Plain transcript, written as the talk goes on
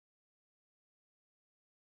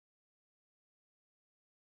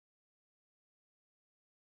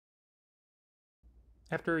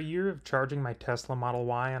After a year of charging my Tesla Model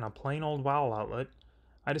Y on a plain old wall outlet,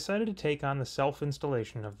 I decided to take on the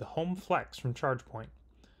self-installation of the Home Flex from ChargePoint.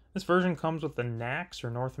 This version comes with the NACS, or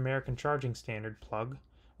North American Charging Standard plug,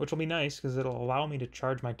 which will be nice because it'll allow me to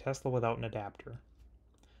charge my Tesla without an adapter.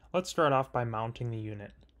 Let's start off by mounting the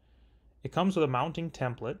unit. It comes with a mounting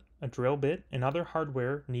template, a drill bit, and other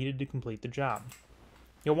hardware needed to complete the job.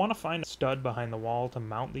 You'll want to find a stud behind the wall to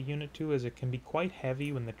mount the unit to, as it can be quite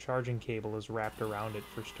heavy when the charging cable is wrapped around it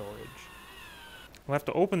for storage. We'll have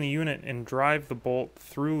to open the unit and drive the bolt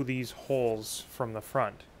through these holes from the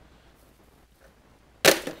front.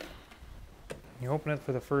 You open it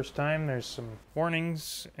for the first time, there's some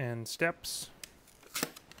warnings and steps.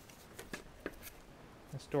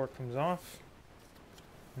 This door comes off.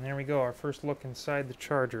 And there we go, our first look inside the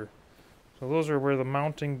charger. So those are where the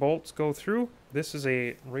mounting bolts go through. This is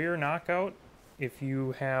a rear knockout. If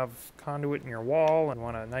you have conduit in your wall and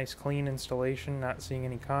want a nice clean installation, not seeing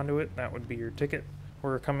any conduit, that would be your ticket.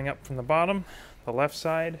 We're coming up from the bottom. The left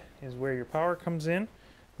side is where your power comes in.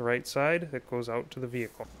 The right side that goes out to the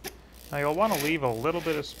vehicle. Now you'll want to leave a little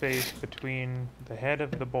bit of space between the head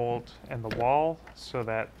of the bolt and the wall so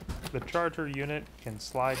that the charger unit can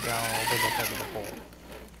slide down over the head of the bolt.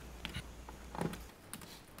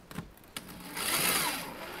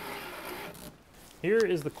 Here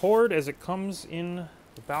is the cord as it comes in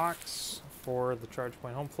the box for the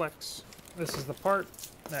ChargePoint Home Flex. This is the part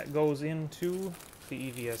that goes into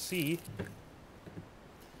the EVSE.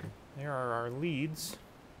 There are our leads.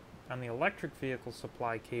 On the electric vehicle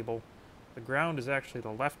supply cable, the ground is actually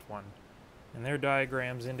the left one, and their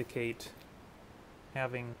diagrams indicate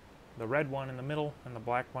having the red one in the middle and the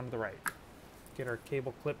black one to the right. Get our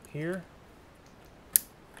cable clip here.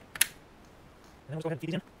 And then we'll go ahead and feed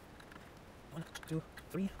these in. 1, 2,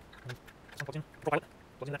 3. And this one plugs in. Plugs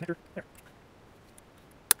in that connector. There.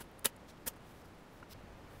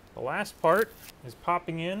 The last part is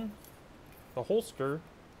popping in the holster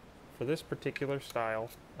for this particular style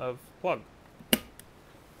of plug.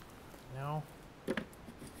 Now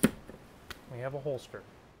we have a holster.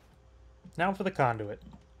 Now for the conduit.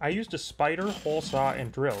 I used a spider, hole saw,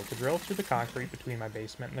 and drill to drill through the concrete between my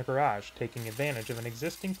basement and the garage, taking advantage of an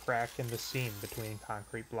existing crack in the seam between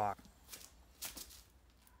concrete blocks.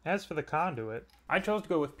 As for the conduit, I chose to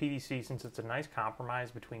go with PVC since it's a nice compromise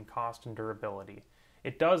between cost and durability.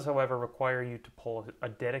 It does, however, require you to pull a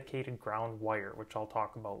dedicated ground wire, which I'll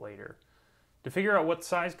talk about later. To figure out what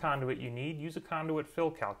size conduit you need, use a conduit fill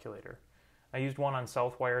calculator. I used one on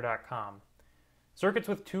southwire.com. Circuits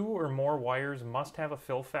with 2 or more wires must have a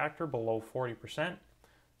fill factor below 40%.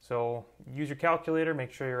 So use your calculator,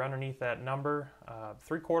 make sure you're underneath that number.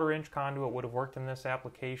 3/4 inch conduit would have worked in this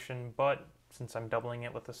application, but since I'm doubling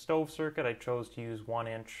it with a stove circuit, I chose to use 1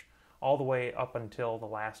 inch all the way up until the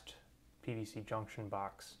last PVC junction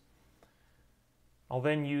box. I'll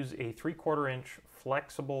then use a 3/4 inch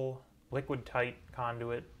flexible liquid tight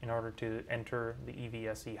conduit in order to enter the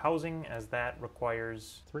EVSE housing, as that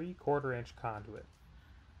requires 3/4 inch conduit.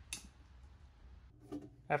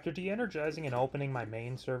 After de-energizing and opening my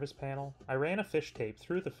main service panel, I ran a fish tape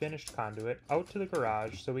through the finished conduit out to the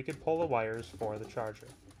garage so we could pull the wires for the charger.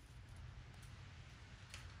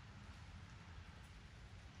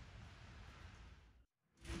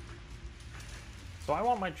 So I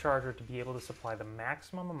want my charger to be able to supply the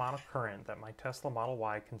maximum amount of current that my Tesla Model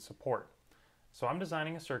Y can support. So I'm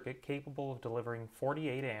designing a circuit capable of delivering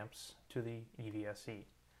 48 amps to the EVSE.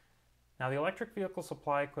 Now the electric vehicle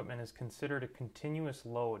supply equipment is considered a continuous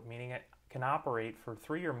load, meaning it can operate for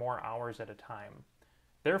 3 or more hours at a time.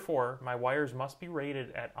 Therefore, my wires must be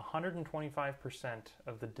rated at 125%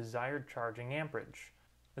 of the desired charging amperage.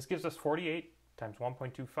 This gives us 48 times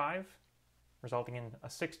 1.25, resulting in a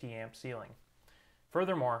 60 amp ceiling.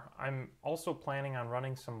 Furthermore, I'm also planning on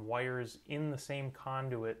running some wires in the same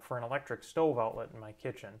conduit for an electric stove outlet in my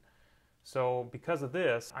kitchen. So because of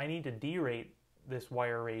this, I need to derate this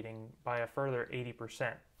wire rating by a further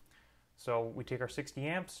 80%. So we take our 60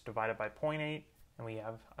 amps, divide it by 0.8, and we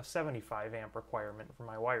have a 75 amp requirement for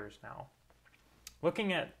my wires now.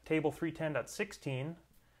 Looking at table 310.16,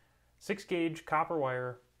 6 gauge copper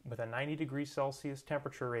wire with a 90 degrees Celsius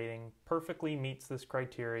temperature rating perfectly meets this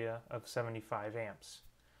criteria of 75 amps.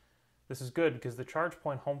 This is good because the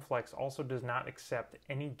ChargePoint Home Flex also does not accept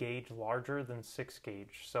any gauge larger than 6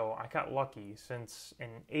 gauge, so I got lucky since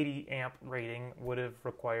an 80 amp rating would have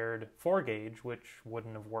required 4 gauge, which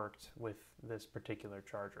wouldn't have worked with this particular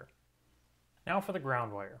charger. Now for the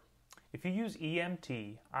ground wire. If you use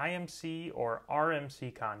EMT, IMC, or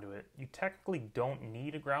RMC conduit, you technically don't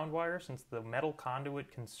need a ground wire since the metal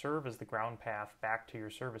conduit can serve as the ground path back to your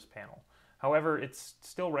service panel. However, it's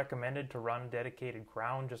still recommended to run dedicated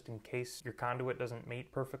ground just in case your conduit doesn't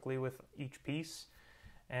mate perfectly with each piece,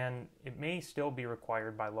 and it may still be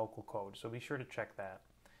required by local code, so be sure to check that.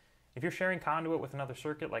 If you're sharing conduit with another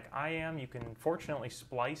circuit like I am, you can fortunately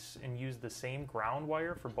splice and use the same ground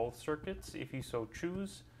wire for both circuits if you so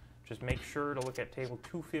choose. Just make sure to look at table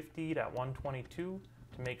 250.122 to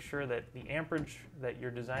make sure that the amperage that you're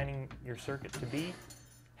designing your circuit to be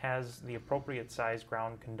has the appropriate size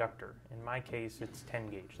ground conductor. In my case, it's 10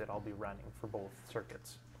 gauge that I'll be running for both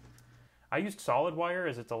circuits. I used solid wire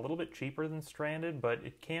as it's a little bit cheaper than stranded, but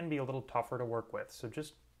it can be a little tougher to work with, so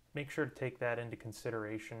just make sure to take that into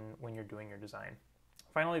consideration when you're doing your design.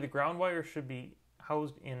 Finally, the ground wire should be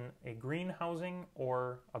housed in a green housing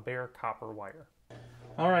or a bare copper wire.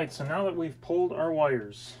 Alright, so now that we've pulled our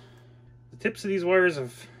wires, the tips of these wires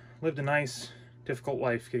have lived a nice, difficult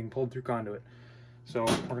life getting pulled through conduit. So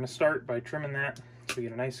we're going to start by trimming that so we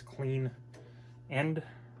get a nice clean end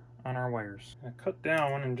on our wires. Cut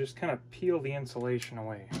down and just kind of peel the insulation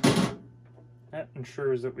away. That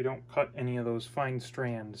ensures that we don't cut any of those fine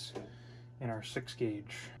strands in our 6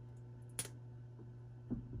 gauge.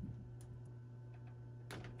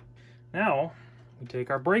 Now we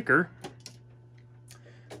take our breaker.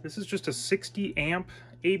 This is just a 60 amp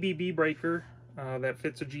ABB breaker that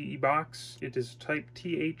fits a GE box. It is type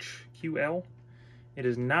THQL. It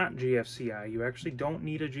is not GFCI. You actually don't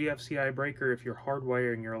need a GFCI breaker if you're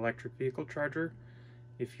hardwiring your electric vehicle charger.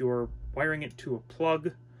 If you're wiring it to a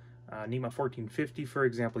plug, NEMA 1450 for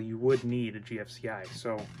example, you would need a GFCI.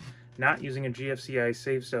 So not using a GFCI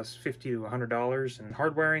saves us $50 to $100, and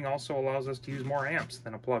hardwiring also allows us to use more amps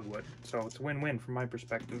than a plug would. So it's a win-win from my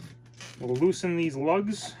perspective. We'll loosen these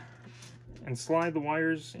lugs and slide the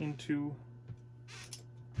wires into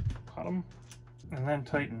bottom and then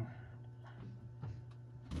tighten.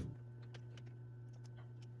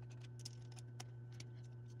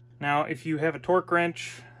 Now, if you have a torque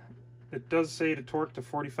wrench, it does say to torque to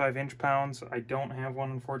 45 inch-pounds. I don't have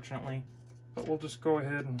one, unfortunately, but we'll just go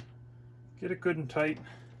ahead and get it good and tight.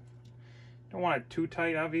 Don't want it too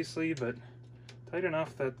tight, obviously, but tight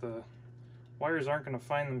enough that the wires aren't going to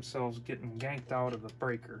find themselves getting yanked out of the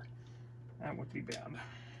breaker. That would be bad.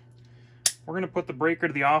 We're going to put the breaker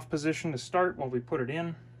to the off position to start while we put it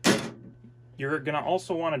in. You're going to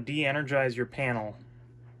also want to de-energize your panel,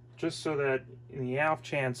 just so that in the off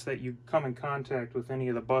chance that you come in contact with any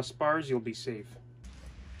of the bus bars, you'll be safe.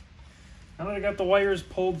 Now that I got the wires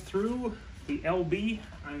pulled through the LB,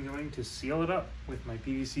 I'm going to seal it up with my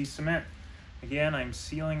PVC cement. Again, I'm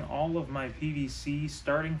sealing all of my PVC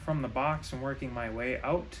starting from the box and working my way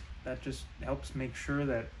out. That just helps make sure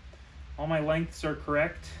that all my lengths are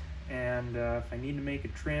correct, and if I need to make a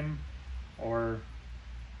trim or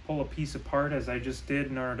pull a piece apart as I just did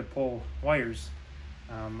in order to pull wires,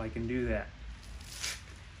 I can do that.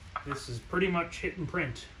 This is pretty much hit and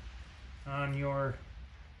print on your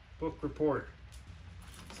book report.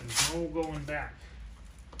 There's no going back.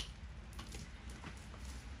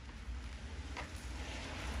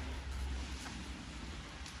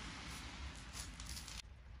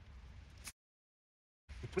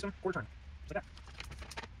 Twist them, quarter turn, just like that.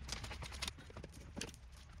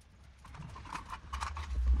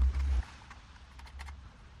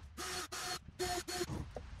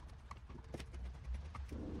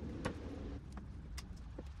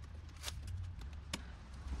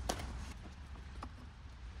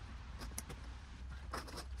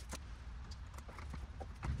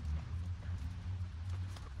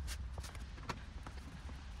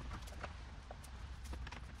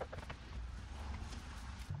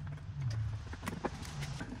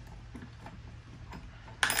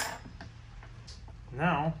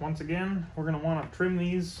 Now, once again, we're going to want to trim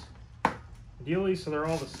these, ideally so they're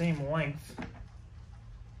all the same length.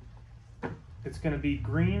 It's going to be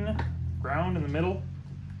green ground in the middle,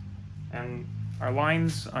 and our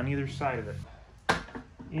lines on either side of it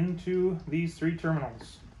into these 3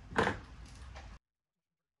 terminals.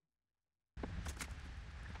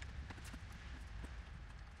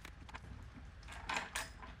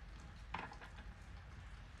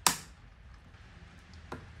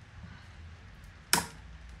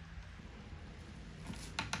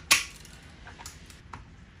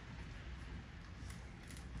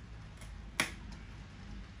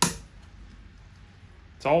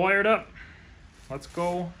 It's all wired up. Let's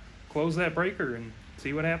go close that breaker and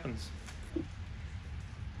see what happens.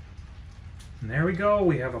 And there we go.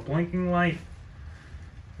 We have a blinking light.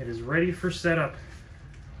 It is ready for setup.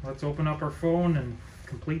 Let's open up our phone and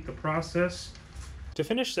complete the process. To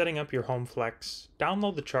finish setting up your home flex,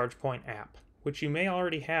 download the ChargePoint app, which you may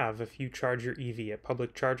already have if you charge your EV at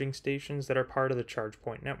public charging stations that are part of the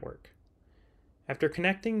ChargePoint network. After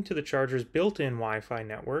connecting to the charger's built-in Wi-Fi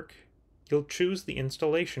network, you'll choose the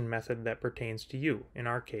installation method that pertains to you. In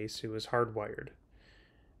our case, it was hardwired.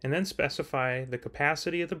 And then specify the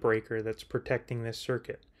capacity of the breaker that's protecting this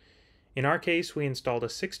circuit. In our case, we installed a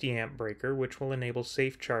 60 amp breaker, which will enable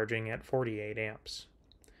safe charging at 48 amps.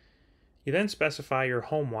 You then specify your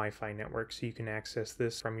home Wi-Fi network so you can access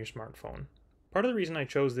this from your smartphone. Part of the reason I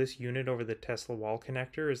chose this unit over the Tesla wall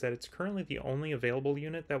connector is that it's currently the only available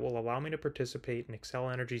unit that will allow me to participate in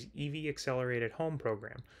Xcel Energy's EV Accelerated Home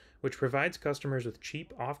program, which provides customers with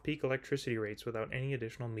cheap off-peak electricity rates without any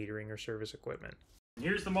additional metering or service equipment.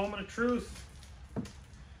 Here's the moment of truth.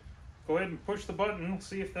 Go ahead and push the button,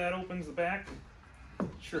 see if that opens the back.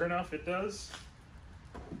 Sure enough, it does.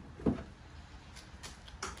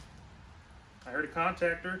 I heard a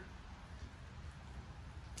contactor.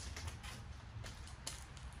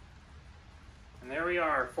 And there we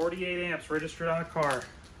are, 48 amps registered on the car.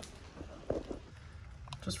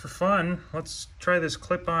 Just for fun, let's try this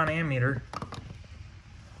clip-on ammeter.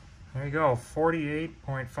 There you go,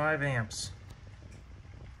 48.5 amps.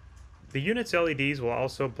 The unit's LEDs will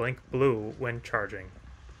also blink blue when charging.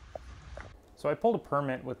 So I pulled a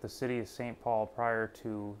permit with the City of St. Paul prior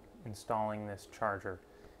to installing this charger.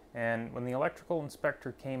 And when the electrical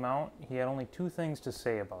inspector came out, he had only two things to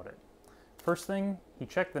say about it. First thing, he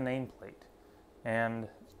checked the nameplate and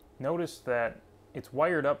noticed that it's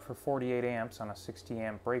wired up for 48 amps on a 60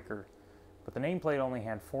 amp breaker, but the nameplate only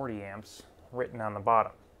had 40 amps written on the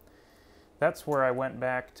bottom. That's where I went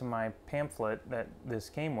back to my pamphlet that this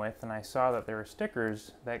came with, and I saw that there are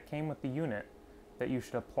stickers that came with the unit that you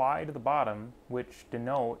should apply to the bottom, which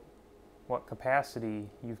denote what capacity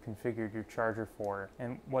you've configured your charger for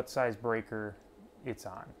and what size breaker it's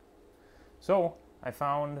on. So I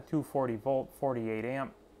found 240 volt 48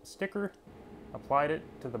 amp sticker, applied it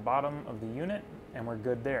to the bottom of the unit, and we're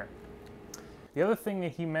good there. The other thing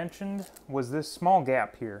that he mentioned was this small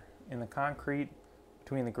gap here in the concrete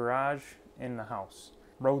between the garage and the house.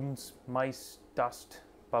 Rodents, mice, dust,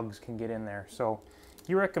 bugs can get in there. So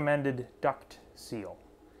he recommended duct seal.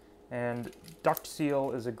 And duct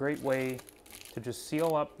seal is a great way to just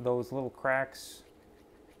seal up those little cracks,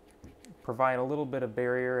 provide a little bit of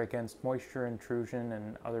barrier against moisture intrusion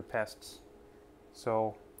and other pests.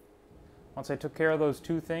 So once I took care of those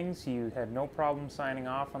two things, he had no problem signing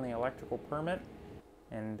off on the electrical permit,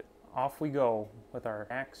 and off we go with our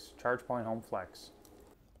NACS ChargePoint Home Flex.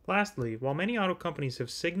 Lastly, while many auto companies have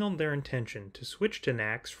signaled their intention to switch to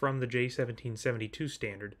NACS from the J1772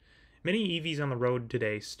 standard, many EVs on the road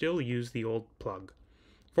today still use the old plug.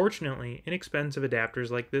 Fortunately, inexpensive adapters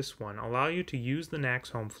like this one allow you to use the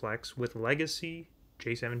NACS Home Flex with legacy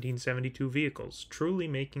J1772 vehicles, truly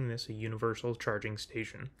making this a universal charging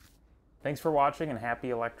station. Thanks for watching and happy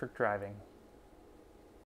electric driving.